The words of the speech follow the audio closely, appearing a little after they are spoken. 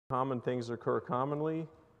Common things occur commonly.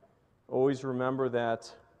 Always remember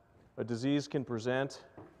that a disease can present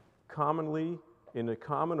commonly in a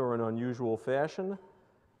common or an unusual fashion,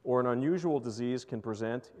 or an unusual disease can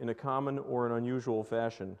present in a common or an unusual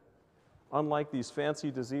fashion. Unlike these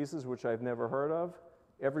fancy diseases, which I've never heard of,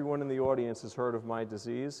 everyone in the audience has heard of my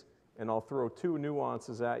disease, and I'll throw two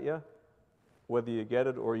nuances at you, whether you get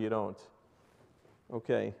it or you don't.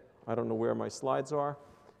 Okay, I don't know where my slides are.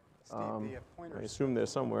 Steve, the pointers. I assume they're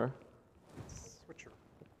somewhere. Switcher.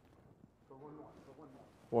 Go one more. Go one more.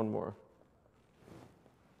 One more.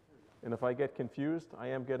 And if I get confused, I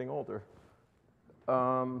am getting older.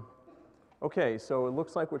 Okay, so it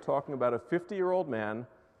looks like we're talking about a 50-year-old man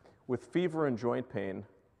with fever and joint pain,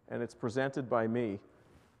 and it's presented by me.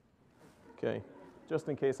 Okay, just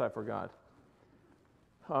in case I forgot.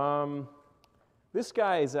 This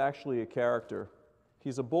guy is actually a character.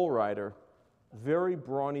 He's a bull rider, very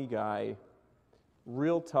brawny guy,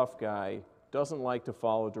 real tough guy, doesn't like to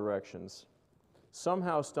follow directions.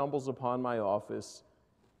 Somehow stumbles upon my office,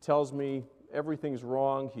 tells me everything's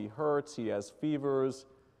wrong, he hurts, he has fevers,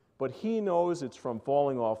 but he knows it's from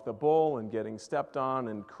falling off the bull and getting stepped on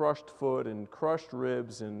and crushed foot and crushed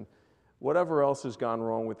ribs and whatever else has gone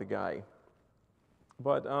wrong with the guy.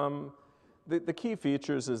 But the key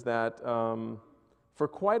features is that for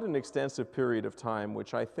quite an extensive period of time,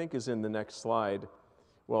 which I think is in the next slide,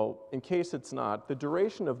 well, in case it's not, the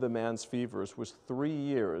duration of the man's fevers was 3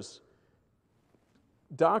 years,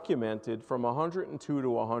 documented from 102 to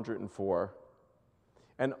 104.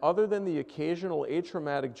 And other than the occasional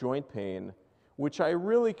atraumatic joint pain, which I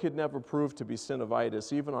really could never prove to be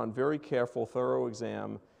synovitis, even on very careful, thorough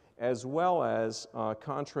exam, as well as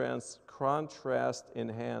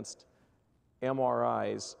contrast-enhanced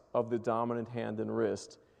MRIs of the dominant hand and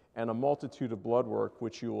wrist, and a multitude of blood work,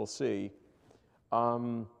 which you will see.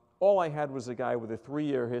 All I had was a guy with a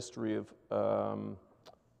 3-year history of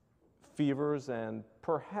fevers and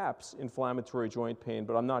perhaps inflammatory joint pain,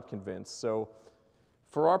 but I'm not convinced. So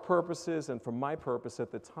for our purposes and for my purpose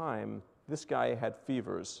at the time, this guy had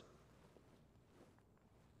fevers.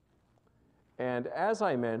 And as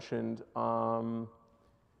I mentioned,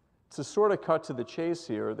 to sort of cut to the chase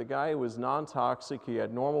here, the guy was non-toxic, he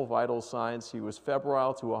had normal vital signs, he was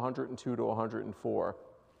febrile to 102 to 104.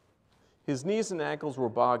 His knees and ankles were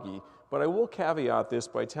boggy, but I will caveat this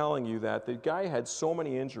by telling you that the guy had so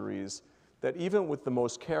many injuries that even with the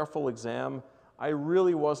most careful exam, I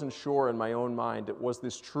really wasn't sure in my own mind, was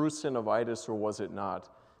this true synovitis or was it not?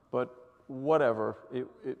 But whatever,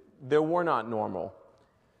 they were not normal.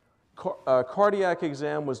 Cardiac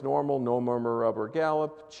exam was normal, no murmur, rub, or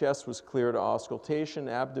gallop. Chest was clear to auscultation.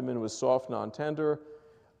 Abdomen was soft, non-tender.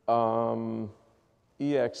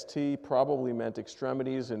 EXT probably meant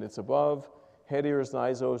extremities and it's above. Head, ears,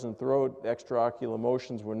 eyes, nose, and throat. Extraocular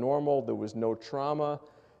motions were normal. There was no trauma.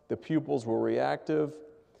 The pupils were reactive.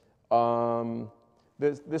 The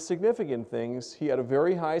significant things, he had a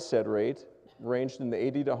very high SED rate, ranged in the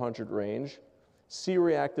 80 to 100 range.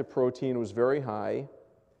 C-reactive protein was very high.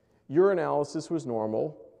 Urinalysis was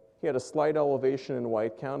normal. He had a slight elevation in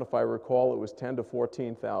white count. If I recall, it was 10 to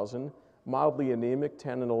 14,000. Mildly anemic,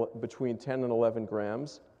 between 10 and 11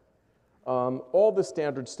 grams. All the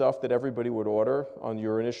standard stuff that everybody would order on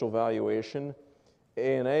your initial valuation.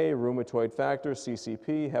 ANA, rheumatoid factor,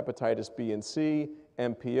 CCP, hepatitis B and C,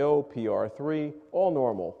 MPO, PR3, all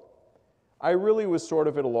normal. I really was sort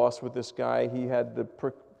of at a loss with this guy. He had the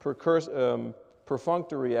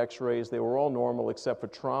perfunctory x-rays. They were all normal except for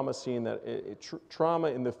trauma seen trauma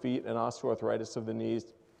in the feet and osteoarthritis of the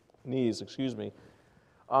knees, excuse me.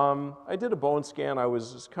 I did a bone scan. I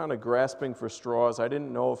was just kind of grasping for straws. I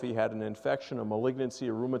didn't know if he had an infection, a malignancy,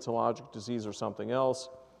 a rheumatologic disease, or something else.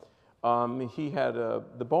 He had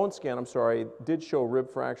the bone scan, I'm sorry, did show rib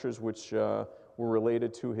fractures, which were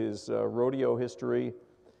related to his rodeo history.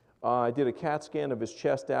 I did a CAT scan of his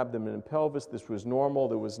chest, abdomen, and pelvis. This was normal.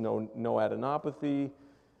 There was no adenopathy,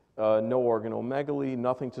 no organomegaly,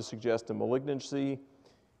 nothing to suggest a malignancy.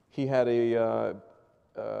 He had a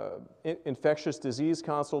infectious disease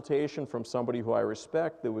consultation from somebody who I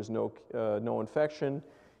respect. There was no infection.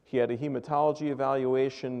 He had a hematology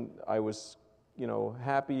evaluation. I was,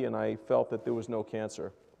 happy, and I felt that there was no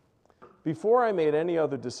cancer. Before I made any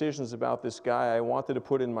other decisions about this guy, I wanted to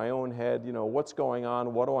put in my own head, what's going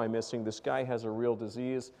on? What am I missing? This guy has a real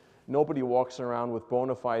disease. Nobody walks around with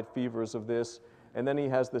bona fide fevers of this, and then he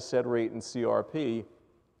has the SED rate and CRP.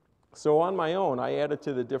 So on my own, I added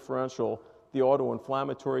to the differential the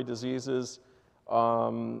autoinflammatory diseases,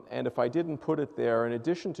 and if I didn't put it there, in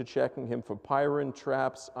addition to checking him for pyrin,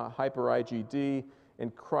 TRAPS, hyper-IgD,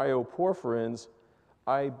 and cryoporphyrins,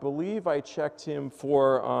 I believe I checked him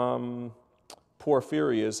for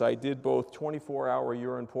porphyrias. I did both 24-hour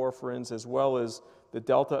urine porphyrins as well as the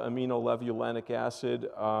delta aminolevulinic acid,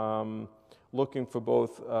 looking for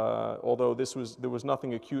both, although there was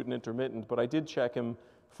nothing acute and intermittent, but I did check him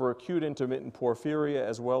for acute intermittent porphyria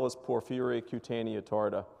as well as porphyria cutanea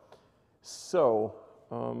tarda. So,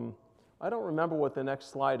 I don't remember what the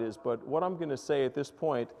next slide is, but what I'm going to say at this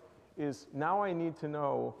point is now I need to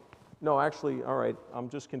know, no, actually, all right, I'm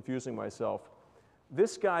just confusing myself.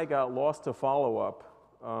 This guy got lost to follow-up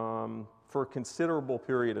for a considerable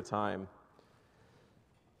period of time.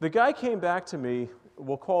 The guy came back to me,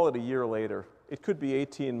 we'll call it a year later. It could be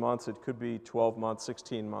 18 months, it could be 12 months,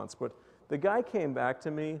 16 months, but the guy came back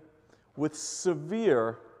to me with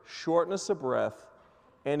severe shortness of breath,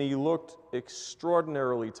 and he looked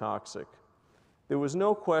extraordinarily toxic. There was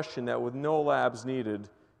no question that with no labs needed,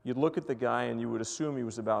 you'd look at the guy and you would assume he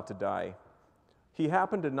was about to die. He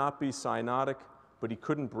happened to not be cyanotic, but he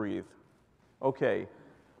couldn't breathe. Okay,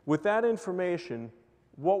 with that information,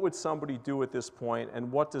 what would somebody do at this point,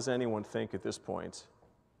 and what does anyone think at this point?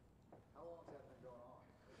 How long has that been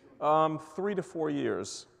going on? 3 to 4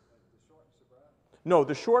 years. The shortness of breath? No,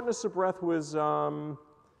 the shortness of breath was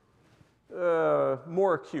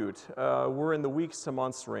more acute. We're in the weeks to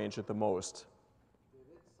months range at the most. Did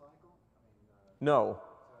it cycle? No.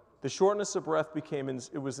 The shortness of breath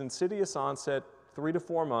it was insidious onset, 3 to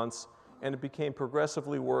 4 months, and it became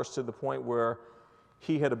progressively worse to the point where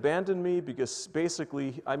he had abandoned me because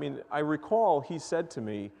basically, I recall he said to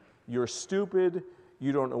me, "You're stupid,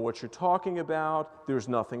 you don't know what you're talking about, there's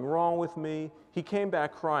nothing wrong with me." He came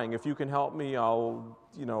back crying, "If you can help me, I'll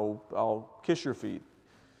kiss your feet."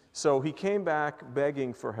 So he came back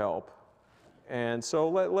begging for help. And so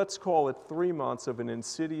let's call it 3 months of an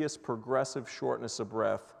insidious, progressive shortness of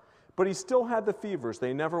breath. But he still had the fevers.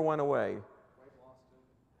 They never went away. Weight loss too?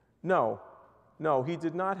 No, he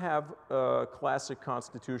did not have classic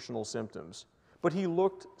constitutional symptoms. But he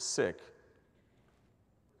looked sick.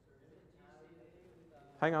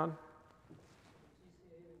 Hang on.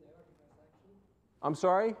 I'm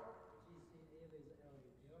sorry? Giant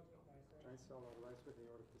cell arteritis with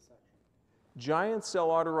aortic dissection. Giant cell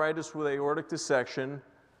arteritis with aortic dissection.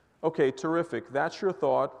 Okay, terrific. That's your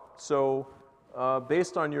thought. So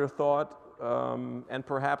based on your thought, and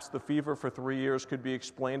perhaps the fever for 3 years could be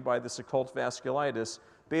explained by this occult vasculitis,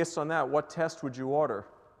 based on that, what test would you order?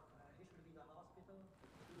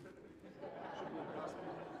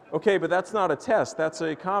 Okay, but that's not a test, that's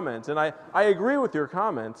a comment. And I agree with your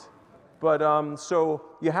comment, but so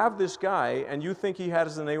you have this guy and you think he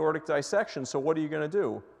has an aortic dissection, so what are you going to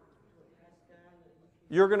do?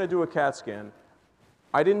 You're going to do a CAT scan.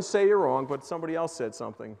 I didn't say you're wrong, but somebody else said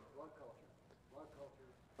something. Blood culture.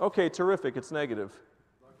 Okay, terrific, it's negative.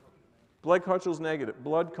 Blood culture's negative.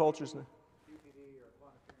 Blood culture's PPD or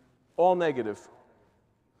clonopin. all negative.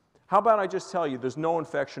 How about I just tell you there's no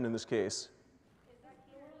infection in this case?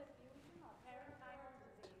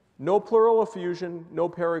 No pleural effusion, no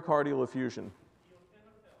pericardial effusion.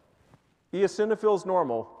 Eosinophils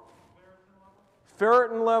normal.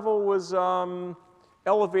 Ferritin level was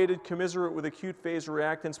elevated commensurate with acute phase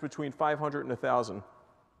reactants between 500 and 1,000.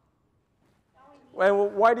 Well,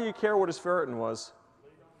 why do you care what his ferritin was?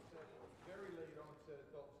 Very late onset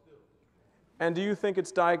adult stills. And do you think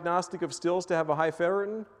it's diagnostic of stills to have a high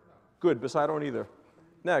ferritin? No. Good, because I don't either.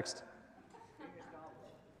 Next.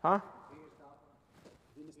 Huh?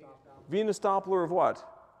 Venous Doppler of what?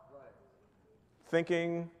 Right.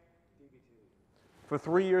 Thinking DVT. for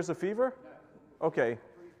 3 years of fever? No. Okay.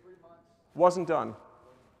 3 months. Wasn't done.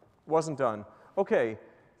 Wasn't done. Okay.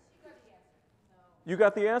 You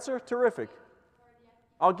got the answer? Terrific.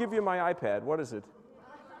 I'll give you my iPad. What is it?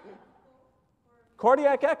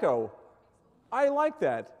 Cardiac echo. I like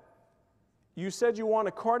that. You said you want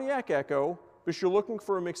a cardiac echo, but you're looking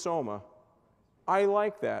for a myxoma. I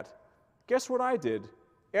like that. Guess what I did?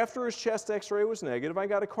 After his chest x-ray was negative, I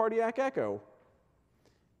got a cardiac echo.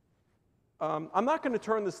 I'm not going to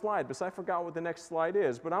turn the slide because I forgot what the next slide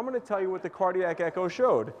is, but I'm going to tell you what the cardiac echo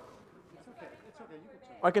showed. It's okay. It's okay. You can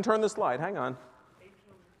turn. I can turn the slide. Hang on.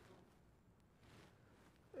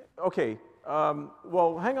 Okay.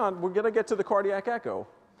 Well, hang on. We're going to get to the cardiac echo.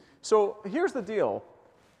 So here's the deal.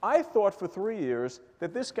 I thought for 3 years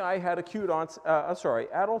that this guy had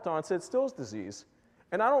adult onset Still's disease.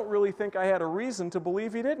 And I don't really think I had a reason to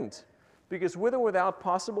believe he didn't. Because with or without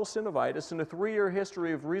possible synovitis and a 3-year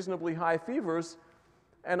history of reasonably high fevers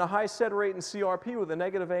and a high SED rate in CRP with a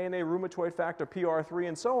negative ANA rheumatoid factor PR3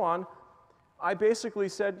 and so on, I basically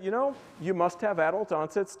said, you know, you must have adult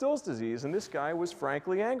onset Still's disease. And this guy was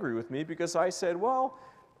frankly angry with me because I said, well,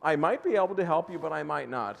 I might be able to help you, but I might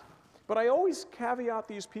not. But I always caveat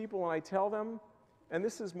these people and I tell them, and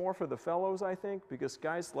this is more for the fellows, I think, because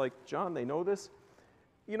guys like John, they know this.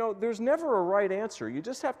 You know, there's never a right answer. You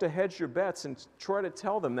just have to hedge your bets and try to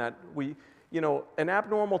tell them that an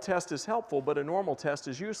abnormal test is helpful, but a normal test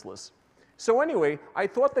is useless. So anyway, I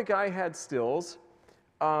thought the guy had Stills.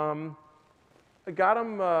 I got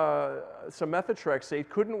him some methotrexate,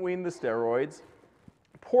 couldn't wean the steroids.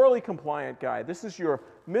 Poorly compliant guy. This is your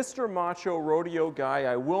Mr. Macho rodeo guy.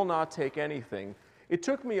 I will not take anything. It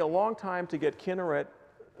took me a long time to get Kineret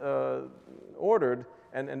ordered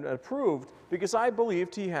and approved because I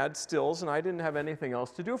believed he had Stills and I didn't have anything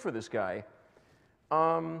else to do for this guy.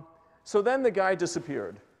 So then the guy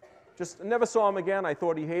disappeared. Just never saw him again. I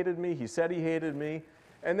thought he hated me. He said he hated me.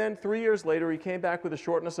 And then 3 years later, he came back with a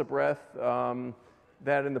shortness of breath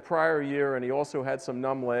that in the prior year, and he also had some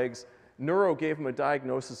numb legs. Neuro gave him a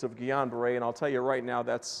diagnosis of Guillain-Barré, and I'll tell you right now,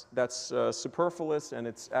 that's superfluous and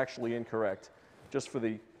it's actually incorrect, just for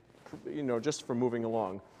just for moving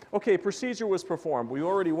along. Okay, procedure was performed. We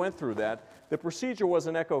already went through that. The procedure was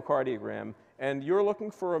an echocardiogram, and you're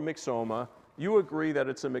looking for a myxoma. You agree that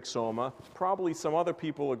it's a myxoma. Probably some other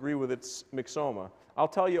people agree with its myxoma. I'll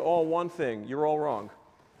tell you all one thing, you're all wrong.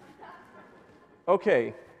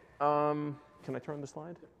 Okay, can I turn the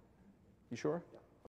slide? You sure?